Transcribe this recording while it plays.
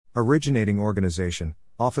Originating Organization,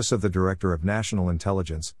 Office of the Director of National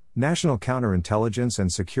Intelligence, National Counterintelligence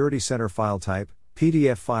and Security Center. File type,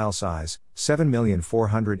 PDF. File size,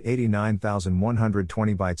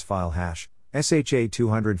 7,489,120 bytes. File hash, SHA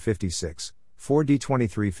 256,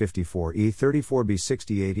 4D2354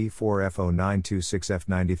 E34B68 E4F0926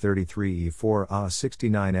 F9033 E4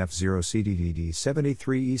 A69F0 CDDD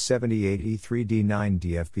 73 E78 E3D9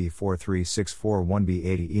 DFB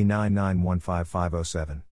 43641B80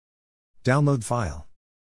 E9915507. Download file.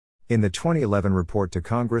 In the 2011 report to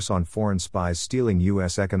Congress on foreign spies stealing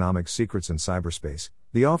U.S. economic secrets in cyberspace,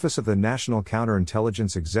 the Office of the National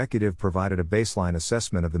Counterintelligence Executive provided a baseline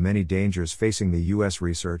assessment of the many dangers facing the U.S.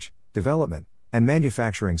 research, development, and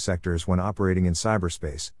manufacturing sectors when operating in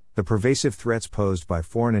cyberspace, the pervasive threats posed by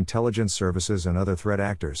foreign intelligence services and other threat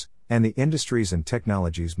actors, and the industries and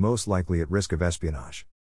technologies most likely at risk of espionage.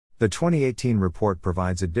 The 2018 report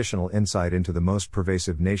provides additional insight into the most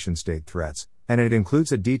pervasive nation-state threats, and it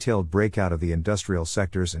includes a detailed breakout of the industrial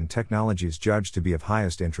sectors and technologies judged to be of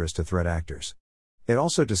highest interest to threat actors. It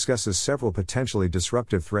also discusses several potentially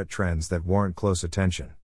disruptive threat trends that warrant close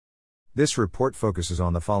attention. This report focuses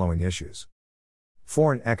on the following issues.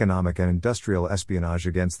 Foreign economic and industrial espionage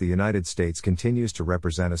against the United States continues to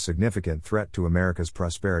represent a significant threat to America's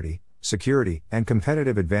prosperity, security, and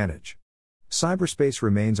competitive advantage. Cyberspace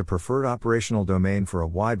remains a preferred operational domain for a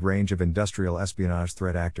wide range of industrial espionage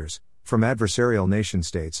threat actors, from adversarial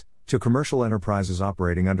nation-states, to commercial enterprises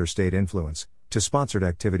operating under state influence, to sponsored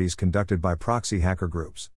activities conducted by proxy hacker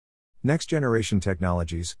groups. Next-generation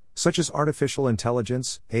technologies, such as artificial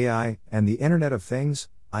intelligence, AI, and the Internet of Things,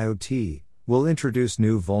 IoT, will introduce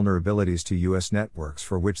new vulnerabilities to U.S. networks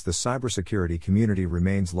for which the cybersecurity community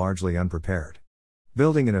remains largely unprepared.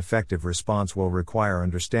 Building an effective response will require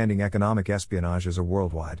understanding economic espionage as a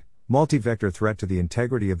worldwide, multi-vector threat to the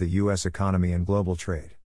integrity of the U.S. economy and global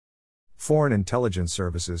trade. Foreign intelligence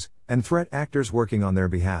services, and threat actors working on their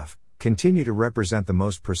behalf, continue to represent the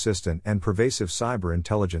most persistent and pervasive cyber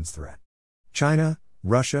intelligence threat. China,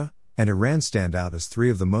 Russia, and Iran stand out as three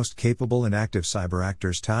of the most capable and active cyber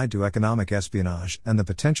actors tied to economic espionage and the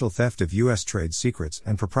potential theft of U.S. trade secrets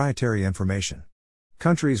and proprietary information.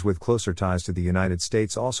 Countries with closer ties to the United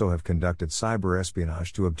States also have conducted cyber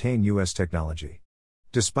espionage to obtain U.S. technology.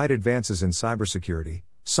 Despite advances in cybersecurity,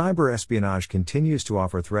 cyber espionage continues to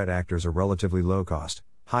offer threat actors a relatively low-cost,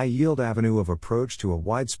 high-yield avenue of approach to a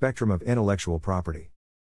wide spectrum of intellectual property.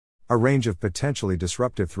 A range of potentially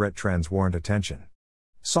disruptive threat trends warrant attention.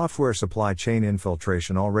 Software supply chain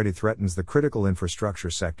infiltration already threatens the critical infrastructure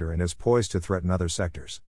sector and is poised to threaten other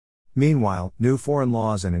sectors. Meanwhile, new foreign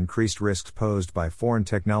laws and increased risks posed by foreign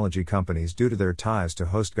technology companies due to their ties to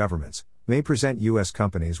host governments may present U.S.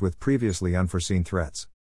 companies with previously unforeseen threats.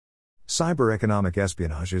 Cyber economic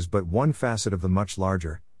espionage is but one facet of the much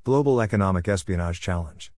larger, global economic espionage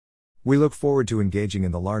challenge. We look forward to engaging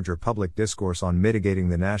in the larger public discourse on mitigating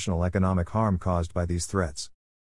the national economic harm caused by these threats.